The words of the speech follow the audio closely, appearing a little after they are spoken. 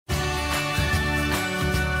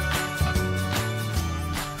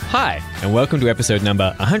Hi, and welcome to episode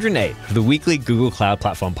number 108 of the weekly Google Cloud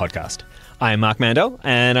Platform podcast. I'm Mark Mandel,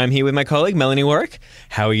 and I'm here with my colleague, Melanie Warwick.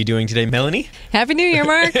 How are you doing today, Melanie? Happy New Year,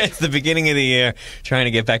 Mark. It's the beginning of the year, trying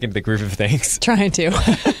to get back into the groove of things. Trying to.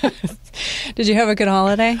 Did you have a good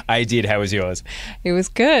holiday? I did. How was yours? It was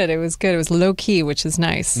good. It was low-key, which is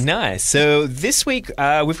nice. Nice. So this week,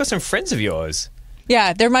 we've got some friends of yours.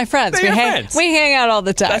 Yeah, they're my friends. They're your friends. We hang out all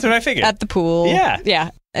the time. That's what I figured. At the pool. Yeah.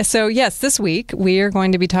 So yes, this week we are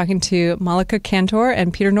going to be talking to Malika Cantor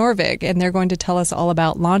and Peter Norvig, and they're going to tell us all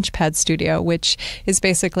about Launchpad Studio, which is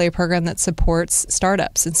basically a program that supports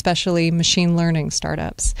startups, especially machine learning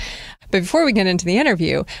startups. But before we get into the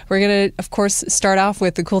interview, we're going to, of course, start off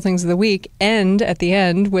with the cool things of the week and at the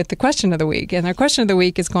end with the question of the week. And our question of the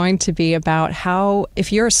week is going to be about how,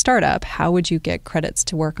 if you're a startup, how would you get credits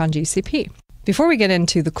to work on GCP? Before we get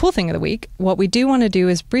into the cool thing of the week, what we do want to do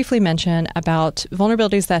is briefly mention about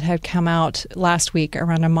vulnerabilities that had come out last week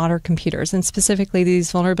around modern computers. And specifically,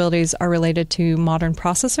 these vulnerabilities are related to modern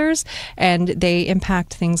processors, and they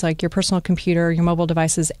impact things like your personal computer, your mobile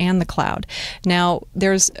devices, and the cloud. Now,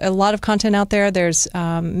 there's a lot of content out there. There's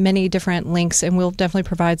many different links, and we'll definitely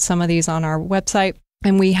provide some of these on our website.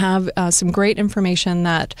 And we have some great information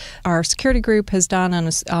that our security group has done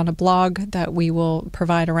on a blog that we will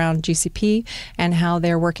provide around GCP and how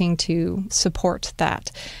they're working to support that.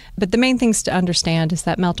 But the main things to understand is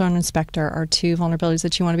that Meltdown and Inspector are two vulnerabilities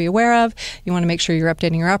that you want to be aware of. You want to make sure you're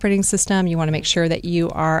updating your operating system. You want to make sure that you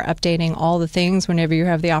are updating all the things whenever you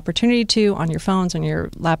have the opportunity to on your phones, on your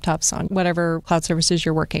laptops, on whatever cloud services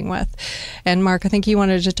you're working with. And Mark, I think you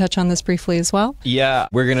wanted to touch on this briefly as well. Yeah,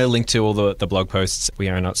 we're going to link to all the blog posts. We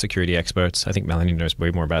are not security experts. I think Melanie knows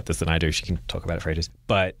way more about this than I do. She can talk about it for ages.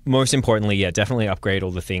 But most importantly, yeah, definitely upgrade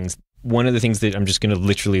all the things. One of the things that I'm just going to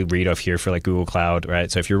literally read off here for like Google Cloud, right?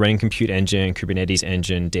 So if you're running Compute Engine, Kubernetes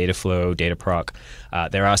Engine, Dataflow, Dataproc,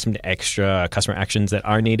 there are some extra customer actions that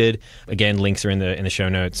are needed. Again, links are in the show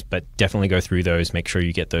notes, but definitely go through those. Make sure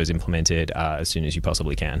you get those implemented as soon as you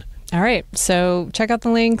possibly can. All right. So check out the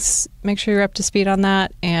links. Make sure you're up to speed on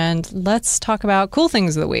that. And let's talk about cool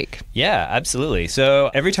things of the week. Yeah, absolutely. So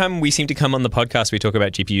every time we seem to come on the podcast, we talk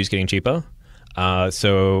about GPUs getting cheaper.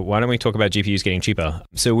 So why don't we talk about GPUs getting cheaper?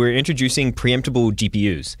 So we're introducing preemptible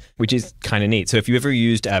GPUs, which is kind of neat. So if you ever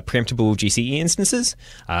used preemptible GCE instances,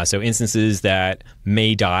 so instances that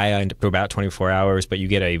may die in about 24 hours, but you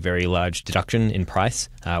get a very large deduction in price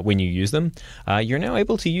when you use them, you're now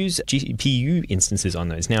able to use GPU instances on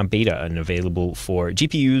those. It's now beta and available for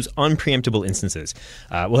GPUs on preemptible instances.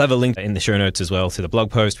 We'll have a link in the show notes as well to the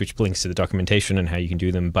blog post, which links to the documentation and how you can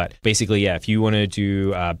do them. But basically, yeah, if you want to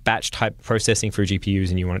do batch type processing for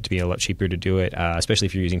GPUs and you want it to be a lot cheaper to do it, especially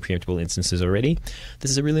if you're using preemptible instances already,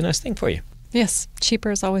 this is a really nice thing for you. Yes,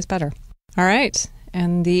 cheaper is always better. All right.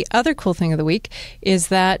 And the other cool thing of the week is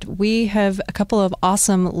that we have a couple of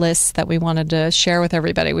awesome lists that we wanted to share with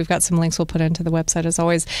everybody. We've got some links we'll put into the website as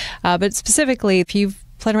always. But specifically, if you've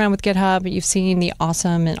played around with GitHub, you've seen the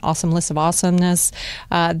awesome list of awesomeness.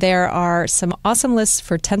 There are some awesome lists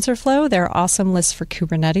for TensorFlow. There are awesome lists for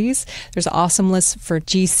Kubernetes. There's awesome lists for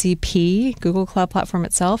GCP, Google Cloud Platform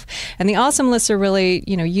itself. And the awesome lists are really,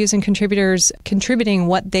 using contributors contributing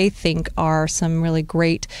what they think are some really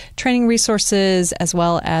great training resources, as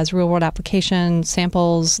well as real-world application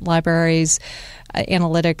samples, libraries,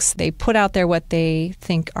 analytics. They put out there what they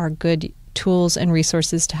think are good tools and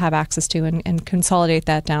resources to have access to and consolidate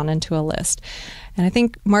that down into a list. And I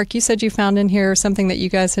think, Mark, you said you found in here something that you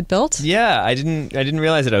guys had built? Yeah, I didn't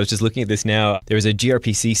realize it. I was just looking at this now. There was a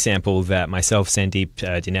gRPC sample that myself, Sandeep,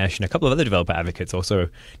 Dinesh, and a couple of other developer advocates also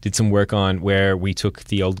did some work on, where we took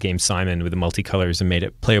the old game Simon with the multicolors and made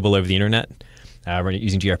it playable over the internet. Run it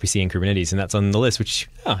using gRPC and Kubernetes, and that's on the list, which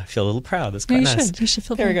I feel a little proud. That's quite nice. You should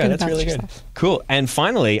feel very good That's about really yourself. Good. Cool. And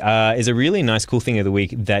finally, is a really nice cool thing of the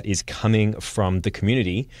week that is coming from the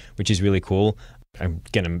community, which is really cool. I'm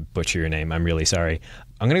going to butcher your name. I'm really sorry.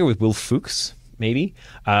 I'm going to go with Will Fuchs. Maybe.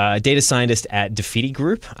 A data scientist at Defeaty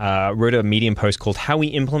Group wrote a Medium post called How We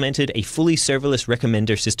Implemented a Fully Serverless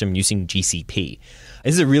Recommender System Using GCP.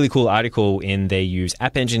 This is a really cool article they use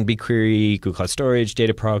App Engine, BigQuery, Google Cloud Storage,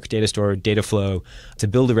 Dataproc, Datastore, Dataflow to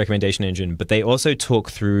build a recommendation engine. But they also talk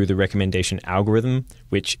through the recommendation algorithm,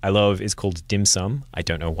 which I love is called dim sum. I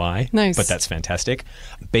don't know why, but that's fantastic.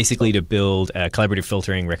 Basically to build a collaborative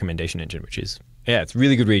filtering recommendation engine, which is, it's a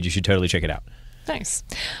really good read. You should totally check it out. Nice.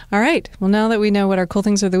 All right. Well, now that we know what our cool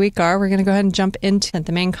things of the week are, we're going to go ahead and jump into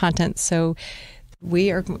the main content. So we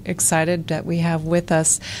are excited that we have with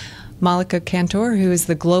us Malika Cantor, who is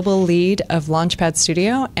the global lead of Launchpad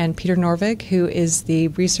Studio, and Peter Norvig, who is the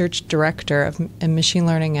research director of machine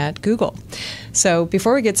learning at Google. So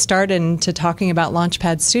before we get started into talking about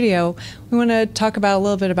Launchpad Studio, we want to talk about a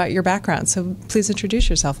little bit about your background. So please introduce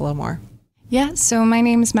yourself a little more. Yeah, so my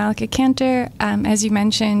name is Malika Cantor. As you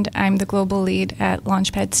mentioned, I'm the global lead at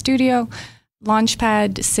Launchpad Studio.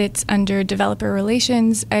 Launchpad sits under developer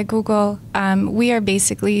relations at Google. We are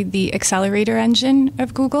basically the accelerator engine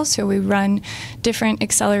of Google, so we run different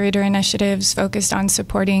accelerator initiatives focused on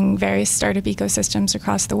supporting various startup ecosystems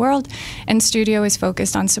across the world, and Studio is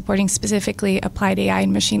focused on supporting specifically applied AI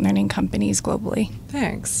and machine learning companies globally.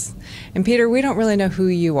 Thanks. And Peter, we don't really know who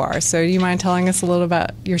you are, so do you mind telling us a little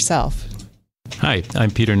about yourself? Hi,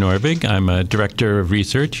 I'm Peter Norvig. I'm a director of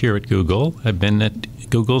research here at Google. I've been at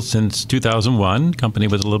Google since 2001. Company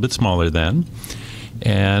was a little bit smaller then.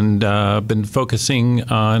 And been focusing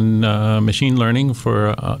on machine learning for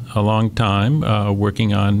a long time,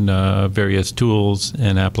 working on various tools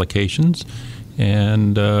and applications.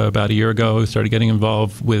 And about a year ago, started getting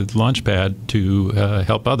involved with Launchpad to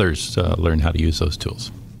help others learn how to use those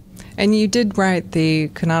tools. And you did write the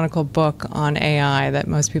canonical book on AI that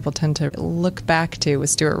most people tend to look back to with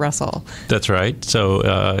Stuart Russell. That's right. So,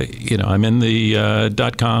 I'm in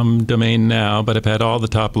the .com domain now, but I've had all the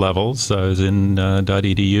top levels. I was in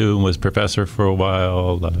 .edu and was professor for a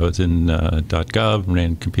while. I was in .gov,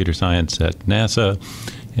 ran computer science at NASA,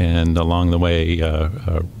 and along the way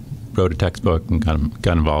wrote a textbook and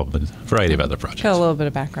got involved with a variety of other projects. Got a little bit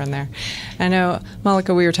of background there. I know,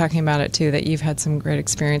 Malika, we were talking about it too, that you've had some great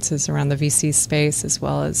experiences around the VC space as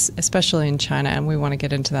well as, especially in China, and we want to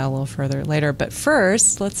get into that a little further later. But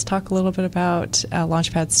first, let's talk a little bit about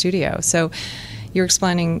Launchpad Studio. So you're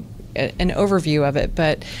explaining an overview of it,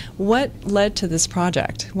 but what led to this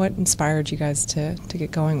project? What inspired you guys to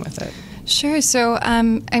get going with it? Sure. So,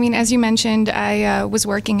 as you mentioned, I was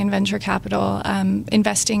working in venture capital,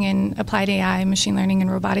 investing in applied AI, machine learning, and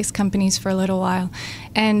robotics companies for a little while.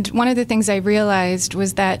 And one of the things I realized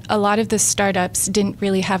was that a lot of the startups didn't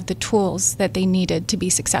really have the tools that they needed to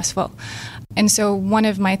be successful. And so one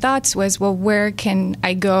of my thoughts was, well, where can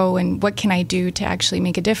I go and what can I do to actually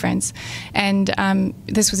make a difference? And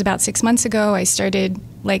this was about 6 months ago. I started,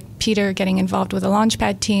 like Peter, getting involved with a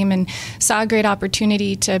Launchpad team and saw a great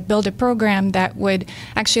opportunity to build a program that would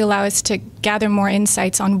actually allow us to gather more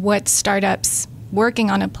insights on what startups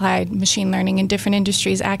working on applied machine learning in different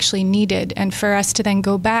industries actually needed, and for us to then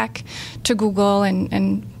go back to Google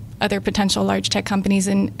and other potential large tech companies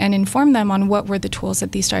and inform them on what were the tools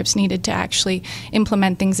that these startups needed to actually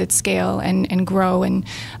implement things at scale and grow and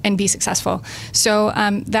be successful. So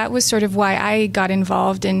that was sort of why I got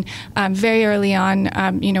involved. And very early on,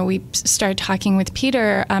 we started talking with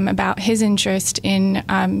Peter about his interest in,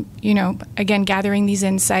 again, gathering these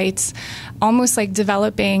insights, almost like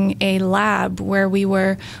developing a lab where we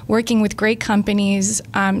were working with great companies,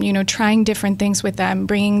 trying different things with them,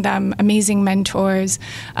 bringing them amazing mentors,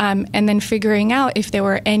 and then figuring out if there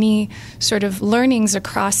were any sort of learnings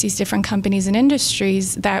across these different companies and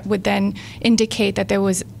industries that would then indicate that there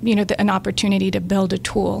was, an opportunity to build a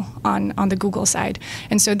tool on the Google side.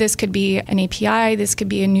 And so this could be an API, this could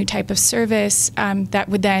be a new type of service that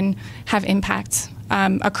would then have impact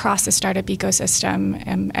across the startup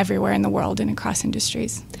ecosystem everywhere in the world and across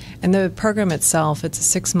industries. And the program itself,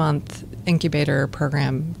 it's a 6-month incubator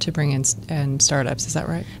program to bring in startups. Is that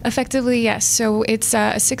right? Effectively, yes. So it's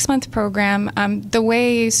a 6-month program.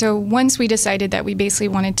 So once we decided that we basically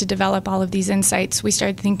wanted to develop all of these insights, we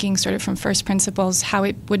started thinking sort of from first principles how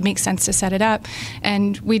it would make sense to set it up.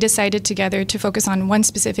 And we decided together to focus on one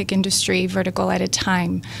specific industry vertical at a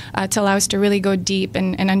time to allow us to really go deep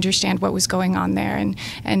and understand what was going on there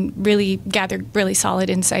and really gather really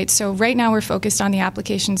solid insights. So right now we're focused on the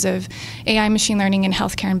applications of AI, machine learning in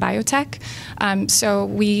healthcare and biotech. So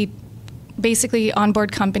we basically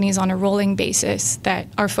onboard companies on a rolling basis that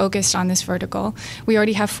are focused on this vertical. We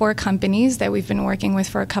already have 4 companies that we've been working with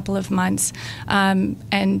for a couple of months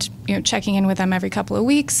and checking in with them every couple of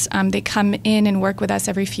weeks. They come in and work with us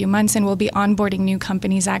every few months, and we'll be onboarding new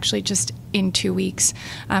companies actually just in 2 weeks.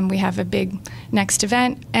 We have a big next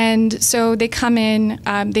event. And so they come in,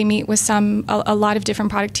 they meet with a lot of different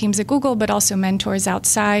product teams at Google, but also mentors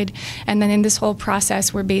outside. And then in this whole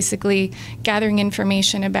process, we're basically gathering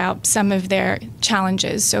information about some of their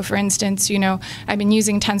challenges. So for instance, I've been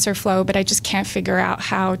using TensorFlow, but I just can't figure out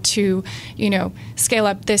how to, scale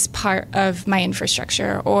up this part of my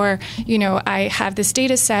infrastructure. Or, I have this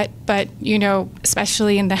data set, but,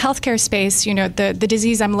 especially in the healthcare space, the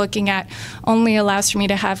disease I'm looking at only allows for me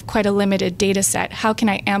to have quite a limited data set. How can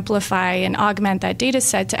I amplify and augment that data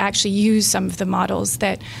set to actually use some of the models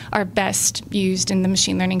that are best used in the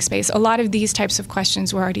machine learning space? A lot of these types of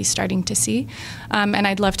questions we're already starting to see. And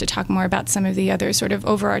I'd love to talk more about some of the other sort of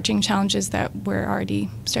overarching challenges that we're already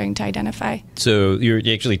starting to identify. So you're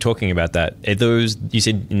actually talking about that. Are those, you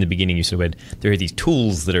said in the beginning, you said there are these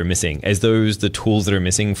tools that are missing. Is those the tools that are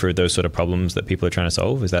missing for those sort of problems that people are trying to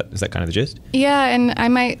solve? Is that kind of the gist? Yeah, and I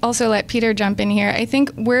might also let Peter jump in here. I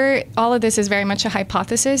think all of this is very much a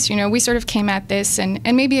hypothesis. We sort of came at this, and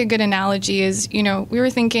maybe a good analogy is, we were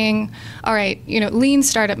thinking, all right, lean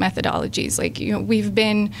startup methodologies. Like, we've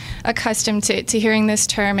been accustomed to hearing this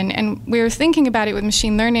term, and we were thinking about it with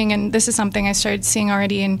machine learning, and this is something I started seeing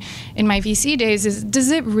already in my VC days, is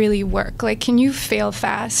does it really work? Like, can you fail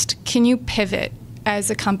fast? Can you pivot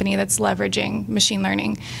as a company that's leveraging machine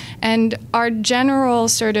learning? And our general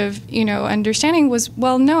sort of, understanding was,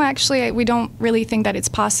 well, no, actually, we don't really think that it's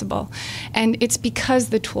possible. And it's because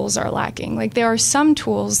the tools are lacking. Like, there are some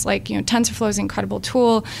tools, like, TensorFlow is an incredible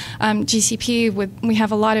tool. GCP, we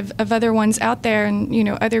have a lot of other ones out there, and,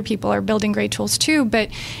 other people are building great tools too,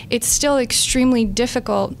 but it's still extremely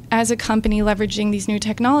difficult as a company leveraging these new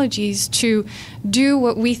technologies to do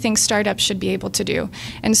what we think startups should be able to do.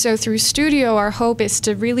 And so through Studio, our hope is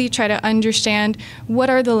to really try to understand what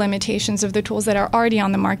are the limitations of the tools that are already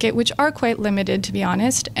on the market, which are quite limited, to be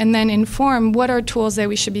honest, and then inform what are tools that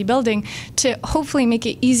we should be building to hopefully make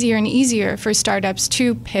it easier and easier for startups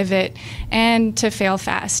to pivot and to fail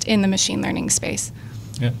fast in the machine learning space.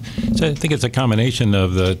 Yeah. So I think it's a combination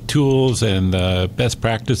of the tools and the best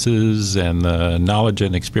practices and the knowledge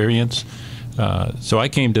and experience. So I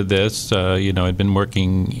came to this, I'd been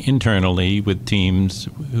working internally with teams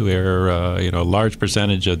where, a large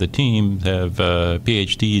percentage of the team have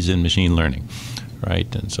PhDs in machine learning,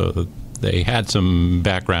 right? And so they had some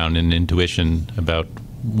background and intuition about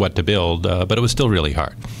what to build, but it was still really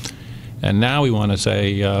hard. And now we want to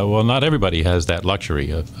say, well, not everybody has that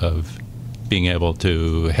luxury of being able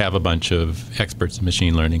to have a bunch of experts in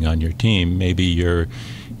machine learning on your team. Maybe you're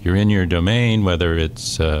in your domain, whether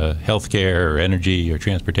it's healthcare or energy or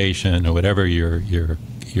transportation or whatever your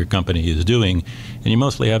company is doing, and you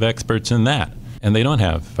mostly have experts in that. And they don't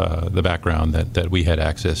have the background that we had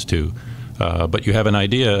access to. But you have an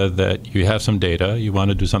idea that you have some data, you want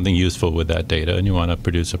to do something useful with that data, and you want to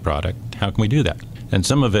produce a product. How can we do that? And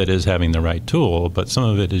some of it is having the right tool, but some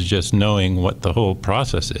of it is just knowing what the whole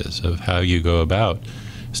process is of how you go about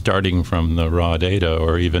starting from the raw data,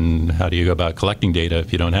 or even how do you go about collecting data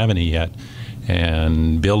if you don't have any yet,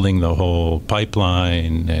 and building the whole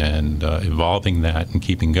pipeline and evolving that and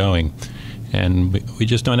keeping going. And we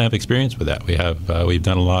just don't have experience with that. We've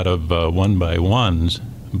done a lot of one-by-ones,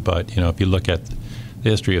 but if you look at the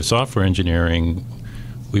history of software engineering,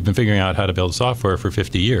 we've been figuring out how to build software for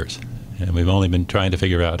 50 years. And we've only been trying to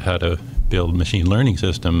figure out how to build machine learning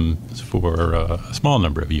systems for a small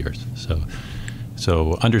number of years.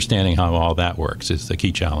 So understanding how all that works is the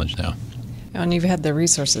key challenge now. And you've had the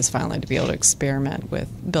resources finally to be able to experiment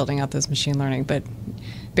with building out this machine learning, but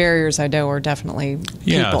barriers, I know, are definitely people.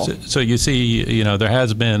 Yeah, so you see, there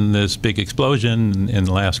has been this big explosion in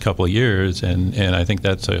the last couple of years, and I think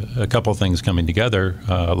that's a couple things coming together.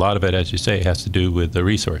 A lot of it, as you say, has to do with the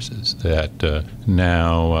resources, that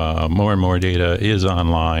now more and more data is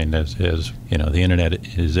online, as the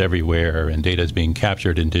internet is everywhere, and data is being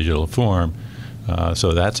captured in digital form.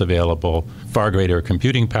 So that's available. Far greater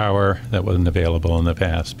computing power that wasn't available in the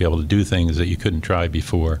past, to be able to do things that you couldn't try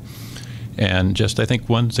before. And just, I think,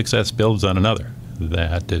 one success builds on another.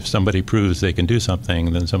 That if somebody proves they can do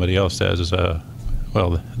something, then somebody else says,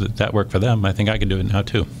 well, that worked for them. I think I can do it now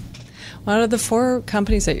too. Well, out of the 4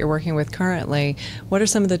 companies that you're working with currently, what are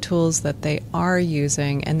some of the tools that they are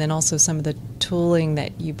using, and then also some of the tooling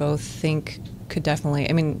that you both think could definitely,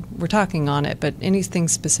 we're talking on it, but anything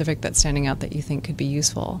specific that's standing out that you think could be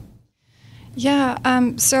useful? Yeah,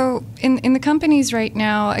 so in the companies right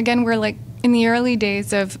now, again, we're like in the early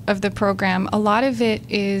days of the program. A lot of it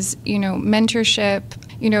is, mentorship,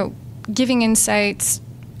 giving insights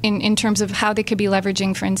in terms of how they could be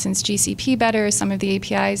leveraging, for instance, GCP better, some of the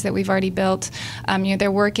APIs that we've already built.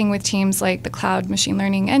 They're working with teams like the Cloud Machine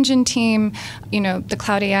Learning Engine team, the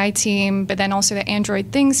Cloud AI team, but then also the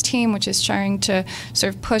Android Things team, which is trying to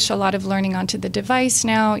sort of push a lot of learning onto the device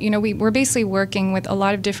now. We're basically working with a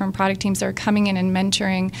lot of different product teams that are coming in and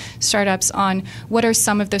mentoring startups on what are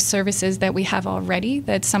some of the services that we have already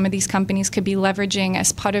that some of these companies could be leveraging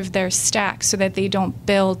as part of their stack so that they don't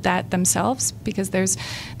build that themselves, because there's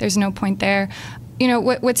no point there.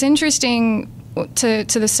 What's interesting to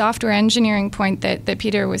the software engineering point that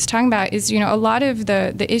Peter was talking about is, a lot of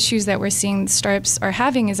the issues that we're seeing startups are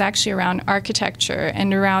having is actually around architecture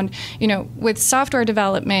and around, with software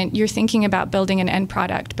development, you're thinking about building an end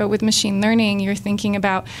product. But with machine learning, you're thinking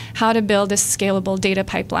about how to build a scalable data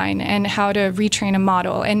pipeline and how to retrain a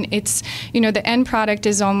model. And it's, the end product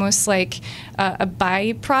is almost like a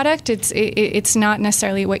byproduct. It's not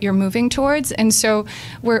necessarily what you're moving towards. And so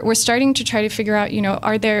we're starting to try to figure out,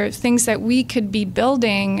 are there things that we could be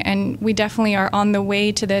building, and we definitely are on the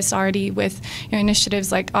way to this already with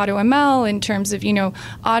initiatives like AutoML in terms of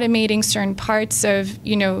automating certain parts of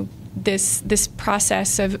this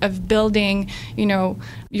process of building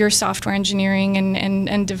your software engineering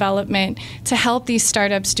and development to help these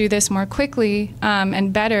startups do this more quickly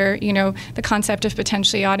and better. The concept of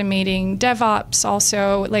potentially automating DevOps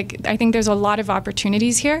also, I think there's a lot of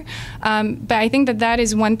opportunities here. But I think that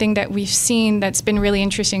is one thing that we've seen that's been really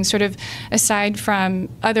interesting, sort of aside from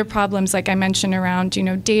other problems like I mentioned around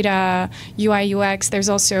data, UI, UX. There's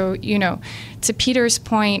also, to Peter's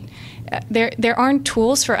point, there aren't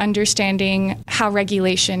tools for understanding how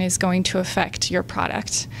regulation is going to affect your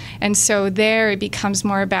product. And so there it becomes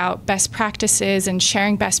more about best practices and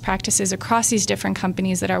sharing best practices across these different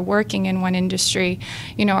companies that are working in one industry.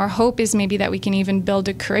 Our hope is maybe that we can even build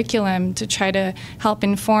a curriculum to try to help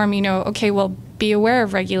inform, be aware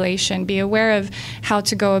of regulation, be aware of how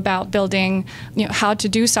to go about building, how to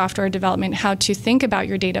do software development, how to think about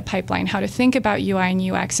your data pipeline, how to think about UI and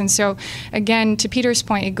UX. And so, again, to Peter's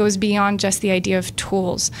point, it goes beyond just the idea of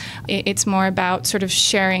tools. It's more about sort of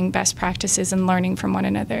sharing best practices and learning from one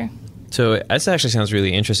another. So that actually sounds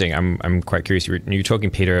really interesting. I'm quite curious. You were talking,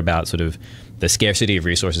 Peter, about sort of the scarcity of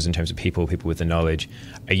resources in terms of people with the knowledge.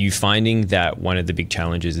 Are you finding that one of the big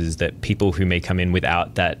challenges is that people who may come in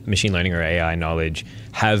without that machine learning or AI knowledge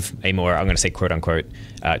have a more, I'm going to say, quote unquote,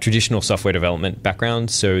 traditional software development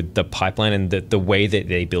background? So the pipeline and the way that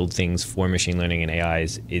they build things for machine learning and AI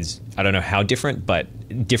is I don't know how different, but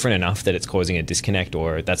different enough that it's causing a disconnect,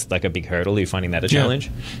 or that's like a big hurdle. Are you finding that a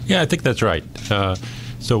challenge? Yeah, I think that's right.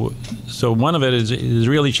 So one of it is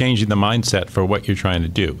really changing the mindset for what you're trying to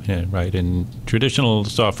do, right? In traditional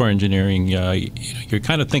software engineering, you're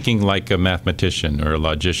kind of thinking like a mathematician or a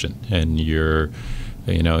logician, and you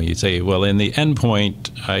say, well, in the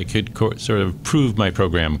endpoint, I could sort of prove my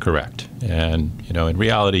program correct. And, in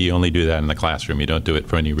reality, you only do that in the classroom. You don't do it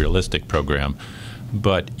for any realistic program.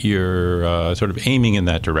 But you're sort of aiming in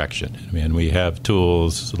that direction. I mean, we have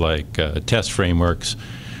tools like test frameworks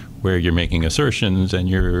where you're making assertions, and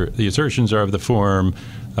the assertions are of the form,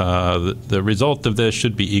 the result of this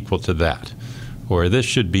should be equal to that, or this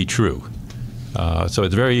should be true. So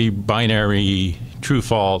it's very binary, true,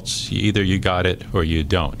 false, either you got it or you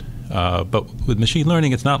don't. But with machine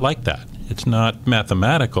learning, it's not like that. It's not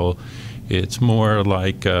mathematical. It's more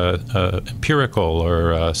like empirical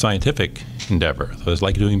or scientific endeavor. So it's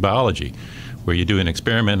like doing biology, where you do an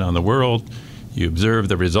experiment on the world, you observe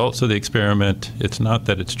the results of the experiment. It's not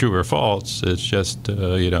that it's true or false. It's just,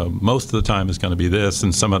 most of the time it's going to be this,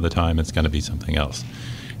 and some of the time it's going to be something else.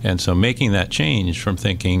 And so making that change from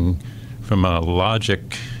thinking from a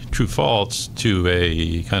logic true-false to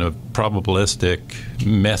a kind of probabilistic,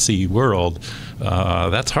 messy world,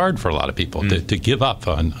 that's hard for a lot of people to give up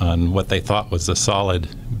on what they thought was the solid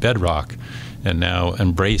bedrock and now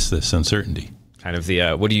embrace this uncertainty. Kind of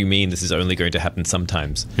the, what do you mean this is only going to happen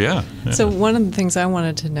sometimes? Yeah. So one of the things I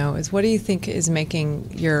wanted to know is, what do you think is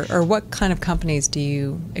making or what kind of companies do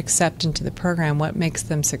you accept into the program? What makes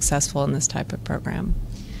them successful in this type of program?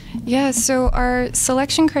 Yeah, so our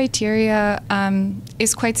selection criteria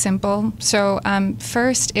is quite simple. So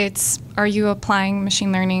first, it's, are you applying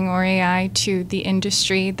machine learning or AI to the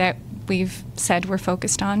industry that we've said we're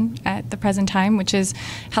focused on at the present time, which is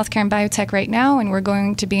healthcare and biotech right now, and we're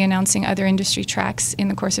going to be announcing other industry tracks in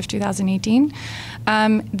the course of 2018.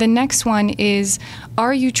 The next one is,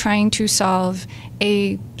 are you trying to solve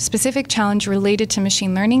a specific challenge related to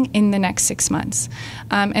machine learning in the next 6 months?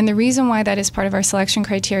 And the reason why that is part of our selection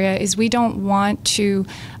criteria is we don't want to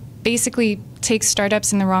basically take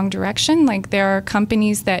startups in the wrong direction. Like, there are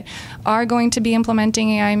companies that are going to be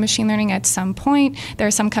implementing AI and machine learning at some point. There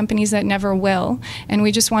are some companies that never will. And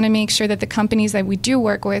we just want to make sure that the companies that we do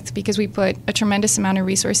work with, because we put a tremendous amount of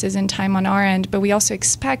resources and time on our end, but we also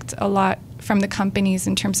expect a lot from the companies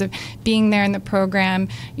in terms of being there in the program,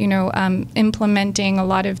 implementing a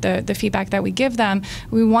lot of the feedback that we give them.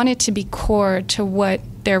 We want it to be core to what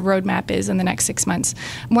their roadmap is in the next 6 months.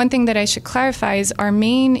 One thing that I should clarify is our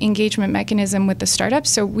main engagement mechanism with the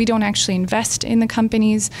startups, so we don't actually invest in the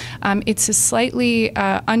companies. It's a slightly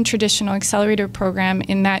untraditional accelerator program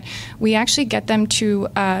in that we actually get them to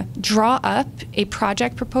draw up a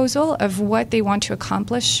project proposal of what they want to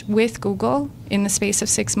accomplish with Google in the space of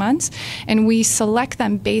 6 months, and we select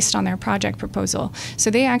them based on their project proposal.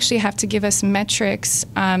 So they actually have to give us metrics,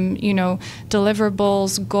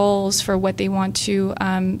 deliverables, goals for what they want to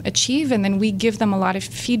achieve, and then we give them a lot of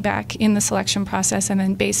feedback in the selection process, and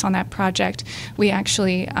then based on that project, we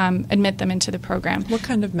actually admit them into the program. What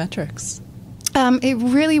kind of metrics? It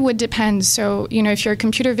really would depend. So, if you're a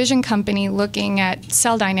computer vision company looking at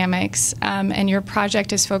cell dynamics and your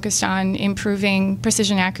project is focused on improving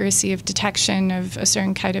precision accuracy of detection of a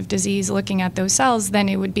certain kind of disease looking at those cells, then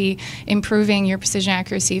it would be improving your precision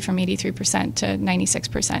accuracy from 83% to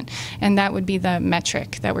 96%. And that would be the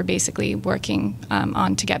metric that we're basically working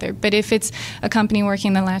on together. But if it's a company working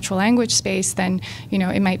in the natural language space, then,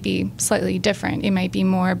 it might be slightly different. It might be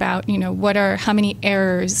more about, how many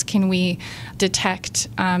errors can we detect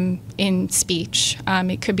in speech.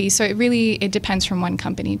 It could be, so it depends from one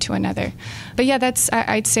company to another. But yeah, that's,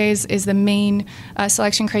 I'd say is the main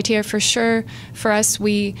selection criteria for sure. For us,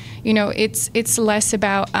 it's less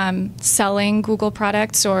about selling Google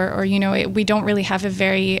products or we don't really have a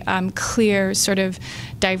very clear sort of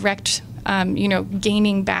direct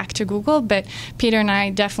gaining back to Google. But Peter and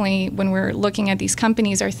I definitely, when we're looking at these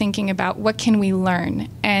companies, are thinking about what can we learn.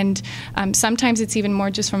 And sometimes it's even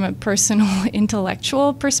more just from a personal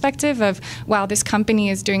intellectual perspective of, wow, this company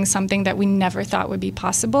is doing something that we never thought would be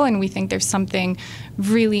possible, and we think there's something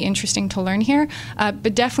really interesting to learn here.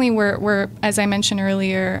 But definitely we're, as I mentioned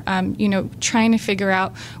earlier, trying to figure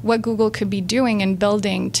out what Google could be doing and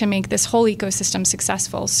building to make this whole ecosystem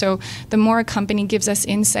successful. So the more a company gives us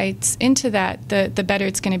insights into that, the better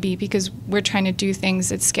it's going to be, because we're trying to do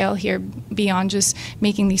things at scale here beyond just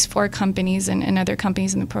making these 4 companies and other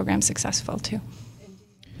companies in the program successful too.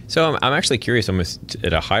 So I'm actually curious, almost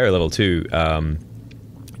at a higher level too.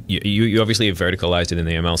 You obviously have verticalized it in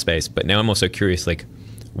the ML space, but now I'm also curious,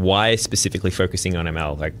 why specifically focusing on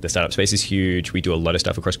ML? The startup space is huge. We do a lot of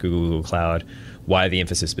stuff across Google Cloud. Why the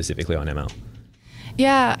emphasis specifically on ML?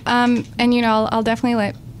 Yeah, and I'll definitely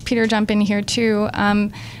let Peter jump in here too.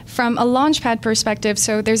 From a Launchpad perspective,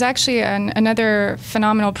 so there's actually another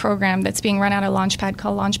phenomenal program that's being run out of Launchpad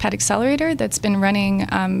called Launchpad Accelerator that's been running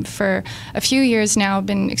for a few years now,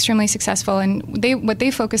 been extremely successful. And what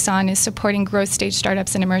they focus on is supporting growth stage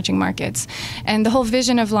startups in emerging markets. And the whole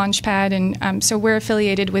vision of Launchpad, and so we're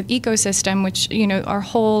affiliated with Ecosystem, which, our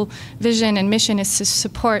whole vision and mission is to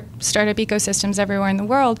support startup ecosystems everywhere in the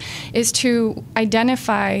world, is to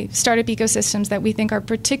identify startup ecosystems that we think are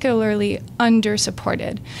particularly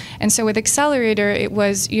under-supported. And so with Accelerator, it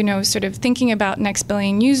was, sort of thinking about next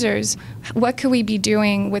billion users. What could we be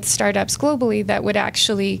doing with startups globally that would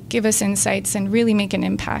actually give us insights and really make an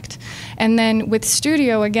impact? And then with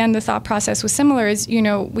Studio, again, the thought process was similar. Is,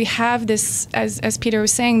 we have this, as Peter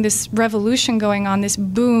was saying, this revolution going on, this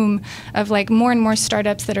boom of more and more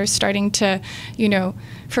startups that are starting to,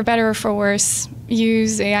 for better or for worse,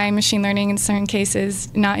 use AI and machine learning in certain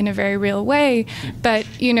cases, not in a very real way. But,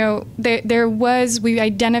 we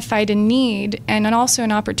identified a need and also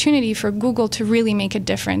an opportunity for Google to really make a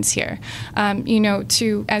difference here.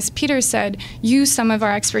 To, as Peter said, use some of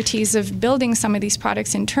our expertise of building some of these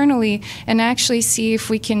products internally and actually see if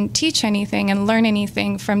we can teach anything and learn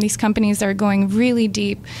anything from these companies that are going really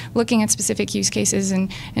deep, looking at specific use cases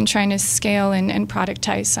and trying to scale and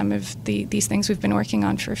productize some of these things we've been working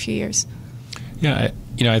on for a few years. Yeah,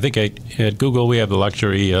 I think at Google we have the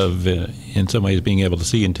luxury of, in some ways, being able to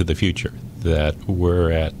see into the future, that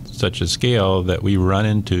we're at such a scale that we run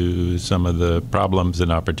into some of the problems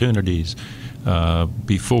and opportunities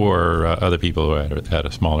before other people are at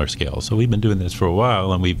a smaller scale. So we've been doing this for a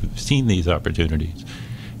while, and we've seen these opportunities.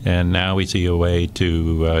 And now we see a way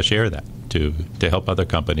to share that, to help other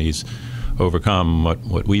companies overcome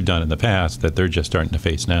what we've done in the past that they're just starting to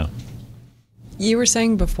face now. You were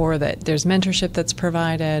saying before that there's mentorship that's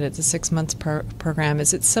provided. It's a 6-month program.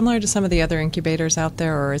 Is it similar to some of the other incubators out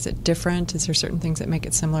there, or is it different? Is there certain things that make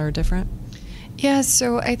it similar or different? Yeah,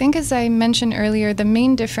 so I think, as I mentioned earlier, the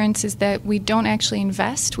main difference is that we don't actually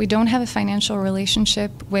invest. We don't have a financial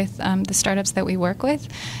relationship with the startups that we work with.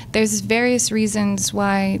 There's various reasons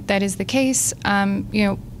why that is the case.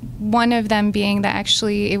 One of them being that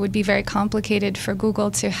actually it would be very complicated for Google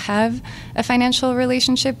to have a financial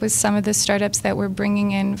relationship with some of the startups that we're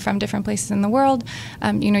bringing in from different places in the world.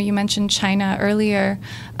 You mentioned China earlier.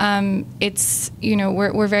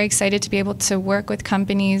 We're very excited to be able to work with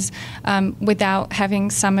companies without having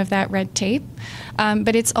some of that red tape.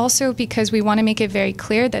 But it's also because we want to make it very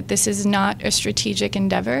clear that this is not a strategic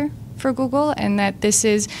endeavor for Google, and that this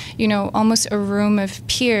is, almost a room of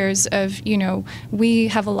peers of, we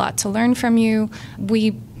have a lot to learn from you.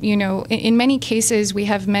 We, in many cases, we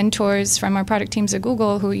have mentors from our product teams at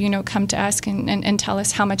Google who, come to us and tell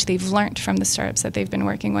us how much they've learned from the startups that they've been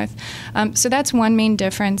working with. So that's one main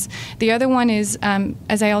difference. The other one is,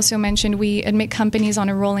 as I also mentioned, we admit companies on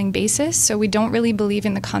a rolling basis. So we don't really believe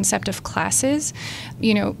in the concept of classes.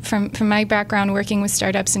 From my background working with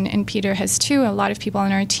startups, and Peter has too, a lot of people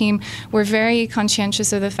on our team, we're very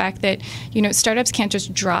conscientious of the fact that, startups can't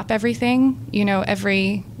just drop everything,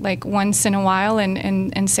 every once in a while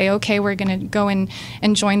and say, okay, we're going to go and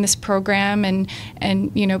join this program and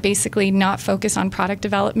basically not focus on product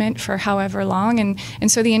development for however long. And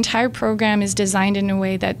so the entire program is designed in a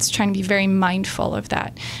way that's trying to be very mindful of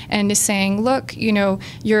that and is saying, look,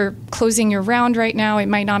 you're closing your round right now. It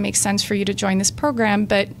might not make sense for you to join this program,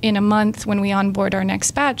 but in a month when we onboard our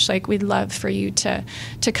next batch, we'd love for you to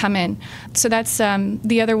come in. So that's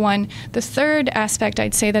the other one. The third aspect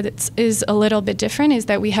I'd say that is a little bit different is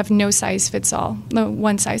that we have no size fits all, no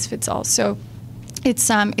one size fits all. So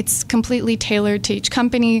it's completely tailored to each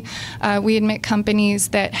company. We admit companies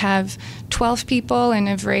that have 12 people and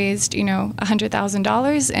have raised,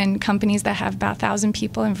 $100,000, and companies that have about 1,000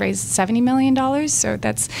 people and have raised $70 million. So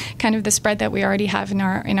that's kind of the spread that we already have in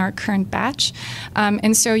our current batch.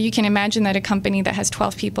 And so you can imagine that a company that has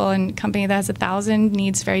 12 people and a company that has 1,000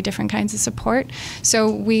 needs very different kinds of support.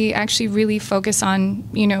 So we actually really focus on,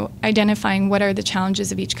 identifying what are the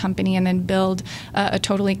challenges of each company and then build a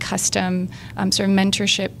totally custom sort of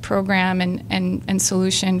mentorship program and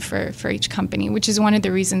solution for each company, which is one of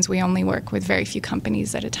the reasons we only work with very few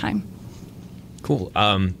companies at a time. Cool.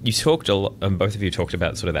 You talked both of you talked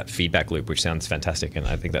about sort of that feedback loop, which sounds fantastic, and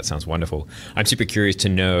I think that sounds wonderful. I'm super curious to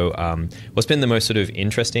know what's been the most sort of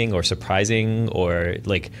interesting or surprising or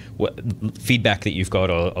what feedback that you've got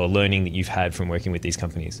or learning that you've had from working with these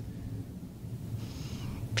companies.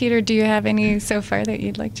 Peter, do you have any so far that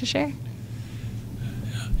you'd like to share?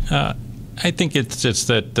 I think it's just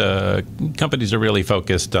that companies are really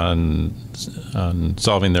focused on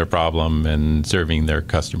solving their problem and serving their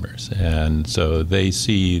customers, and so they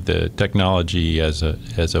see the technology as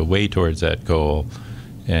a way towards that goal,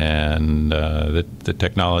 and the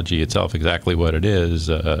technology itself, exactly what it is,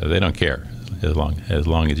 they don't care as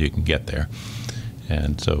long as you can get there,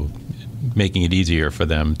 and so making it easier for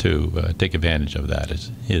them to take advantage of that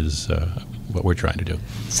is what we're trying to do.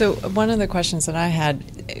 So one of the questions that I had,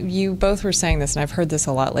 you both were saying this, and I've heard this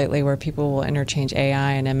a lot lately, where people will interchange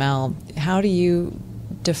AI and ML. How do you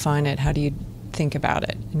define it? How do you think about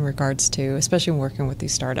it in regards to, especially working with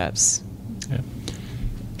these startups? Yeah.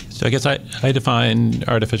 So I guess I define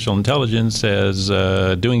artificial intelligence as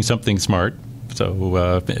doing something smart.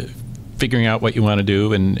 So figuring out what you want to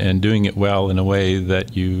do and doing it well in a way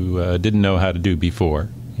that you didn't know how to do before.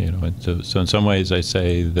 So in some ways I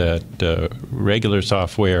say that regular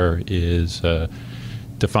software is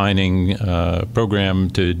defining a program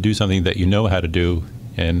to do something that you know how to do,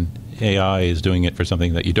 and AI is doing it for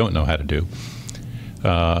something that you don't know how to do.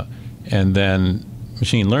 And then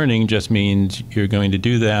machine learning just means you're going to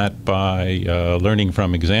do that by learning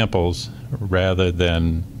from examples rather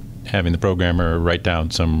than having the programmer write down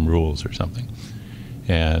some rules or something.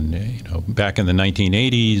 And back in the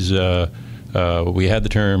 1980s, we had the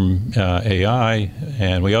term AI,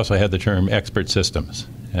 and we also had the term expert systems.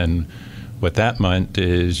 And what that meant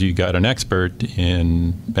is you got an expert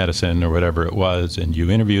in medicine or whatever it was, and you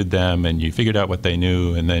interviewed them, and you figured out what they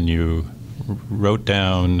knew, and then you wrote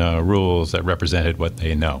down rules that represented what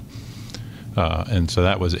they know. And so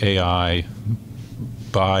that was AI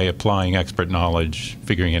by applying expert knowledge,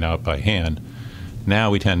 figuring it out by hand.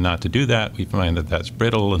 Now we tend not to do that. We find that that's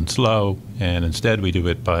brittle and slow, and instead we do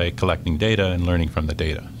it by collecting data and learning from the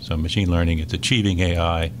data. So machine learning is achieving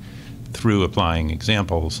AI through applying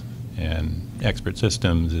examples, and expert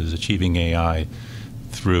systems is achieving AI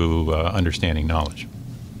through understanding knowledge.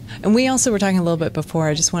 And we also were talking a little bit before,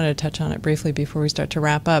 I just wanted to touch on it briefly before we start to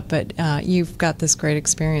wrap up, but you've got this great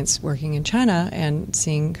experience working in China and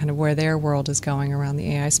seeing kind of where their world is going around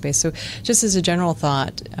the AI space. So just as a general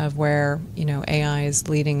thought of where AI is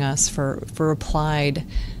leading us for applied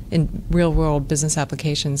in real-world business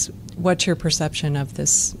applications, what's your perception of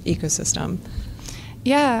this ecosystem?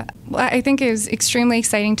 Yeah, well, I think it was extremely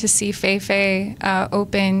exciting to see Fei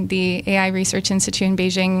open the AI Research Institute in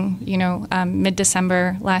Beijing,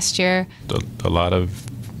 mid-December last year. A lot of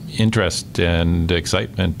interest and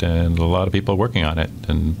excitement and a lot of people working on it,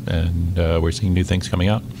 and we're seeing new things coming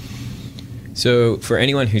out. So for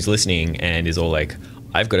anyone who's listening and is all like,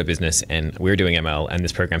 I've got a business and we're doing ML and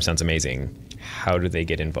this program sounds amazing, how do they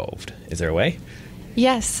get involved? Is there a way?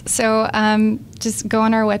 Yes. So just go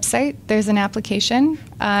on our website. There's an application.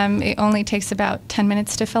 It only takes about 10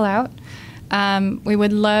 minutes to fill out. We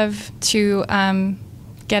would love to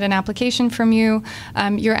get an application from you.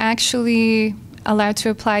 You're actually allowed to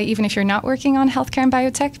apply even if you're not working on healthcare and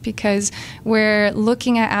biotech, because we're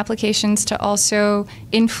looking at applications to also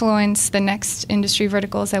influence the next industry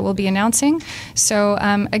verticals that we'll be announcing. So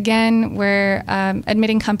again, we're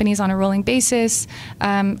admitting companies on a rolling basis.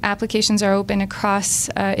 Applications are open across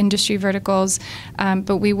industry verticals,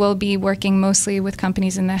 but we will be working mostly with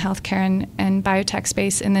companies in the healthcare and biotech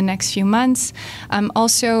space in the next few months.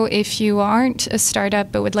 Also, if you aren't a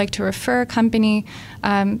startup but would like to refer a company,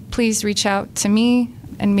 please reach out to me,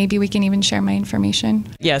 and maybe we can even share my information.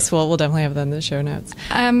 Yes, well, we'll definitely have that in the show notes.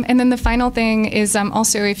 And then the final thing is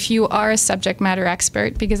also if you are a subject matter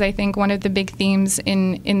expert, because I think one of the big themes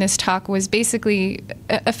in this talk was basically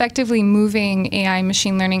effectively moving AI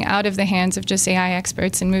machine learning out of the hands of just AI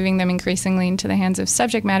experts and moving them increasingly into the hands of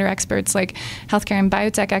subject matter experts like healthcare and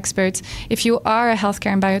biotech experts. If you are a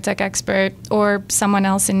healthcare and biotech expert or someone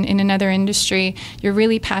else in another industry, you're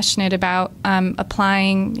really passionate about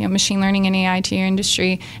applying machine learning and AI to your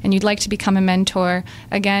industry, and you'd like to become a mentor,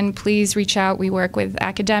 again, please reach out. We work with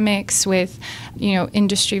academics, with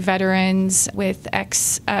industry veterans, with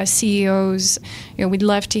ex-CEOs. We'd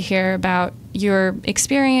love to hear about your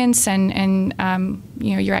experience and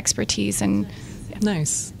your expertise. And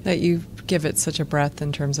nice that you give it such a breadth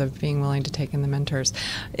in terms of being willing to take in the mentors.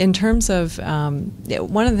 In terms of,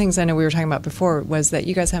 one of the things I know we were talking about before was that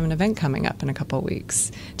you guys have an event coming up in a couple of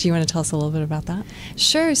weeks. Do you want to tell us a little bit about that?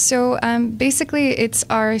 Sure. So basically it's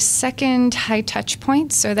our second high touch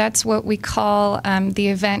point. So that's what we call the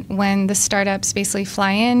event when the startups basically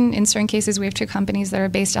fly in. In certain cases, we have 2 companies that are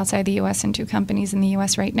based outside the U.S. and 2 companies in the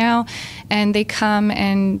U.S. right now. And they come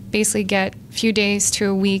and basically get a few days to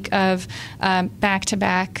a week of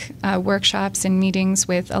back-to-back workshops and meetings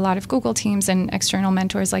with a lot of Google teams and external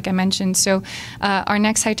mentors, like I mentioned. So our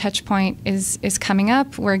next high touch point is coming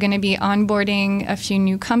up. We're going to be onboarding a few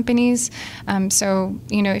new companies. So,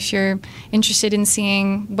 if you're interested in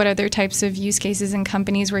seeing what other types of use cases and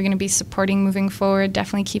companies we're going to be supporting moving forward,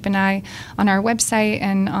 definitely keep an eye on our website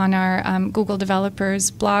and on our Google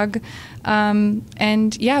Developers blog.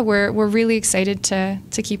 And yeah, we're really excited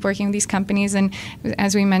to keep working with these companies, and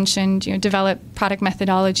as we mentioned, develop product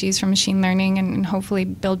methodologies for machine learning and hopefully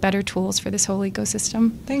build better tools for this whole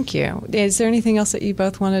ecosystem. Thank you. Is there anything else that you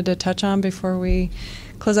both wanted to touch on before we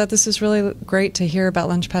close out? This is really great to hear about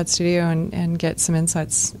Launchpad Studio and get some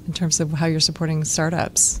insights in terms of how you're supporting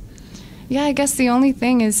startups. Yeah, I guess the only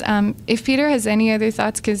thing is if Peter has any other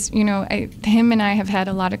thoughts, because, him and I have had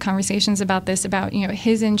a lot of conversations about this, about,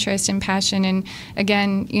 his interest and passion, and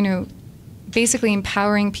again, basically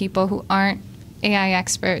empowering people who aren't AI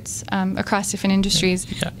experts across different industries.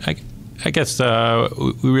 Yeah, I guess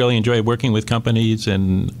we really enjoy working with companies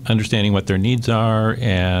and understanding what their needs are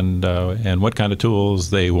and what kind of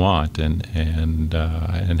tools they want and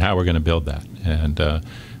how we're going to build that. And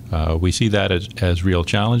we see that as real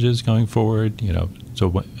challenges going forward.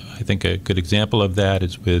 So I think a good example of that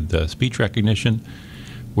is with speech recognition,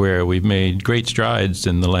 where we've made great strides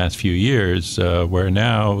in the last few years, where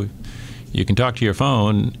now you can talk to your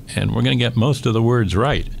phone and we're going to get most of the words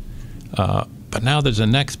right. But now there's a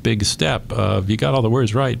next big step of you got all the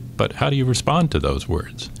words right, but how do you respond to those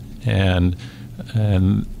words? And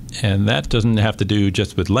that doesn't have to do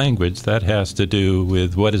just with language. That has to do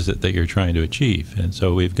with what is it that you're trying to achieve. And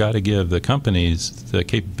so we've got to give the companies the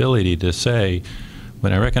capability to say,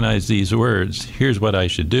 when I recognize these words, here's what I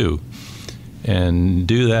should do. And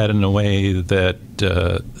do that in a way that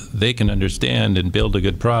they can understand and build a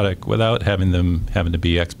good product without having to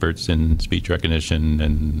be experts in speech recognition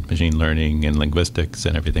and machine learning and linguistics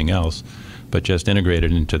and everything else, but just integrate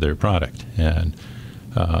it into their product. And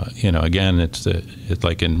again, it's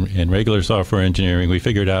like in regular software engineering, we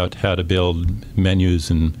figured out how to build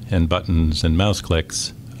menus and buttons and mouse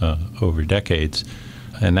clicks over decades,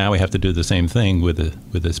 and now we have to do the same thing with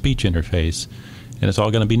a speech interface, and it's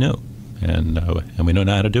all going to be new. And we don't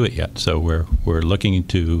know how to do it yet. So we're looking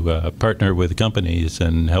to partner with companies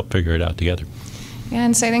and help figure it out together. Yeah,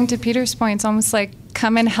 and so I think to Peter's point, it's almost like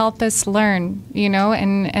come and help us learn,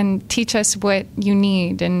 and teach us what you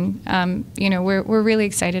need. And, we're really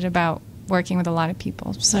excited about working with a lot of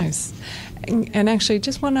people. So. Nice. And actually,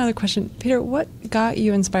 just one other question. Peter, what got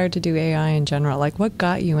you inspired to do AI in general? Like, what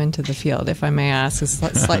got you into the field, if I may ask, a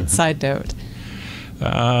slight side note?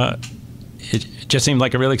 It just seemed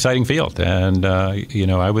like a really exciting field. And,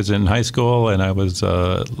 I was in high school, and I was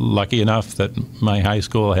lucky enough that my high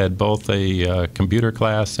school had both a computer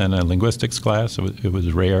class and a linguistics class. It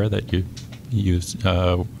was rare that you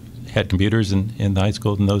had computers in the high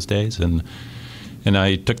school in those days. And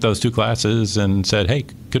I took those two classes and said, hey,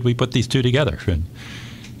 could we put these two together?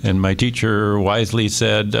 And my teacher wisely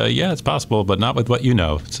said, yeah, it's possible, but not with what you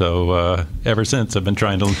know. So ever since, I've been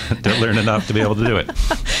trying to learn enough to be able to do it.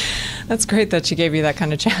 That's great that she gave you that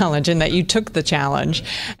kind of challenge and that you took the challenge.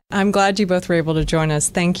 I'm glad you both were able to join us.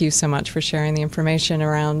 Thank you so much for sharing the information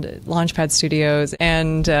around Launchpad Studios.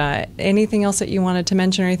 And anything else that you wanted to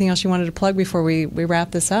mention or anything else you wanted to plug before we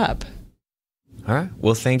wrap this up? All right.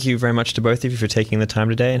 Well, thank you very much to both of you for taking the time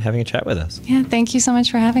today and having a chat with us. Yeah, thank you so much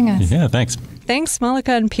for having us. Yeah, thanks. Thanks,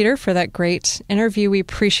 Malika and Peter, for that great interview. We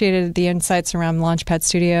appreciated the insights around Launchpad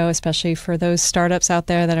Studio, especially for those startups out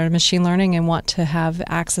there that are machine learning and want to have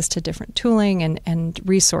access to different tooling and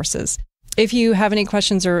resources. If you have any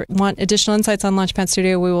questions or want additional insights on Launchpad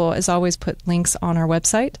Studio, we will, as always, put links on our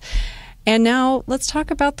website. And now let's talk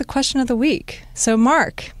about the question of the week. So,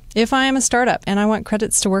 Mark, if I am a startup and I want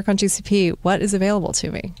credits to work on GCP, what is available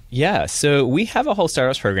to me? Yeah, so we have a whole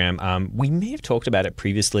startups program. We may have talked about it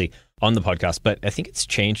previously on the podcast, but I think it's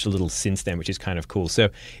changed a little since then, which is kind of cool. So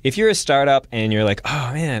if you're a startup and you're like,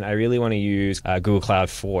 oh man, I really want to use Google Cloud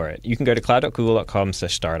for it, you can go to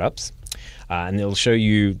cloud.google.com/startups. And it'll show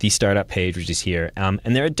you the startup page, which is here. And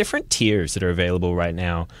there are different tiers that are available right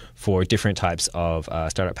now for different types of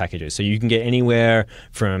startup packages. So you can get anywhere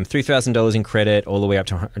from $3,000 in credit all the way up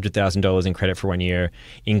to $100,000 in credit for 1 year,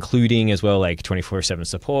 including as well like 24/7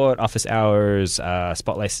 support, office hours,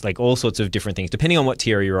 spotlights, like all sorts of different things, depending on what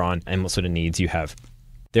tier you're on and what sort of needs you have.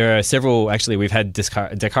 There are several, actually, we've had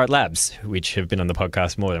Descartes Labs, which have been on the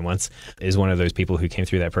podcast more than once, is one of those people who came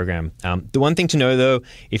through that program. The one thing to know, though,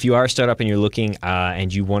 if you are a startup and you're looking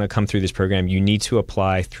and you want to come through this program, you need to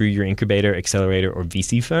apply through your incubator, accelerator, or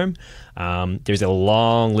VC firm. There's a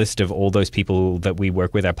long list of all those people that we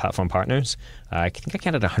work with, our platform partners. I think I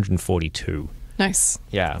counted 142. Nice.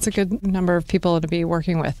 Yeah. It's a good number of people to be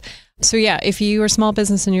working with. So yeah, if you are a small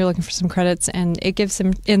business and you're looking for some credits, and it gives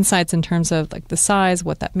some insights in terms of like the size,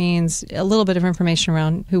 what that means, a little bit of information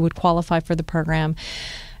around who would qualify for the program.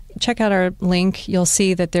 Check out our link. You'll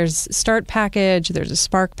see that there's a Start package, there's a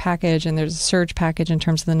Spark package, and there's a Surge package in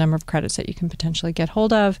terms of the number of credits that you can potentially get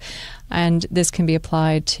hold of. And this can be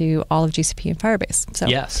applied to all of GCP and Firebase. So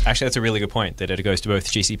yes, actually that's a really good point, that it goes to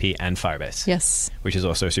both GCP and Firebase. Yes. Which is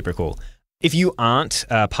also super cool. If you aren't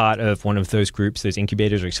part of one of those groups, those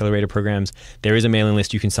incubators or accelerator programs, there is a mailing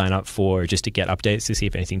list you can sign up for just to get updates to see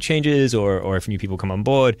if anything changes or if new people come on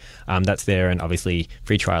board. That's there, and obviously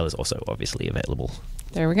free trial is also obviously available.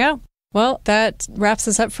 There we go. Well, that wraps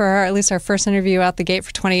us up for at least our first interview out the gate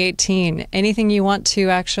for 2018. Anything you want to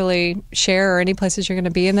actually share, or any places you're going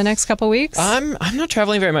to be in the next couple of weeks? I'm not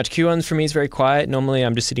traveling very much. Q1 for me is very quiet. Normally,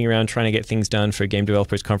 I'm just sitting around trying to get things done for Game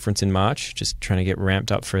Developers Conference in March, just trying to get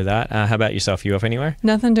ramped up for that. How about yourself? You off anywhere?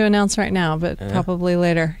 Nothing to announce right now, but probably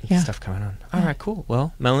later. Yeah. Stuff coming on. All right, cool.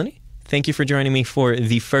 Well, Melanie, thank you for joining me for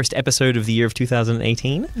the first episode of the year of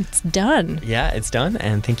 2018. It's done. Yeah, it's done.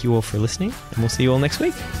 And thank you all for listening. And we'll see you all next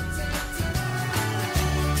week.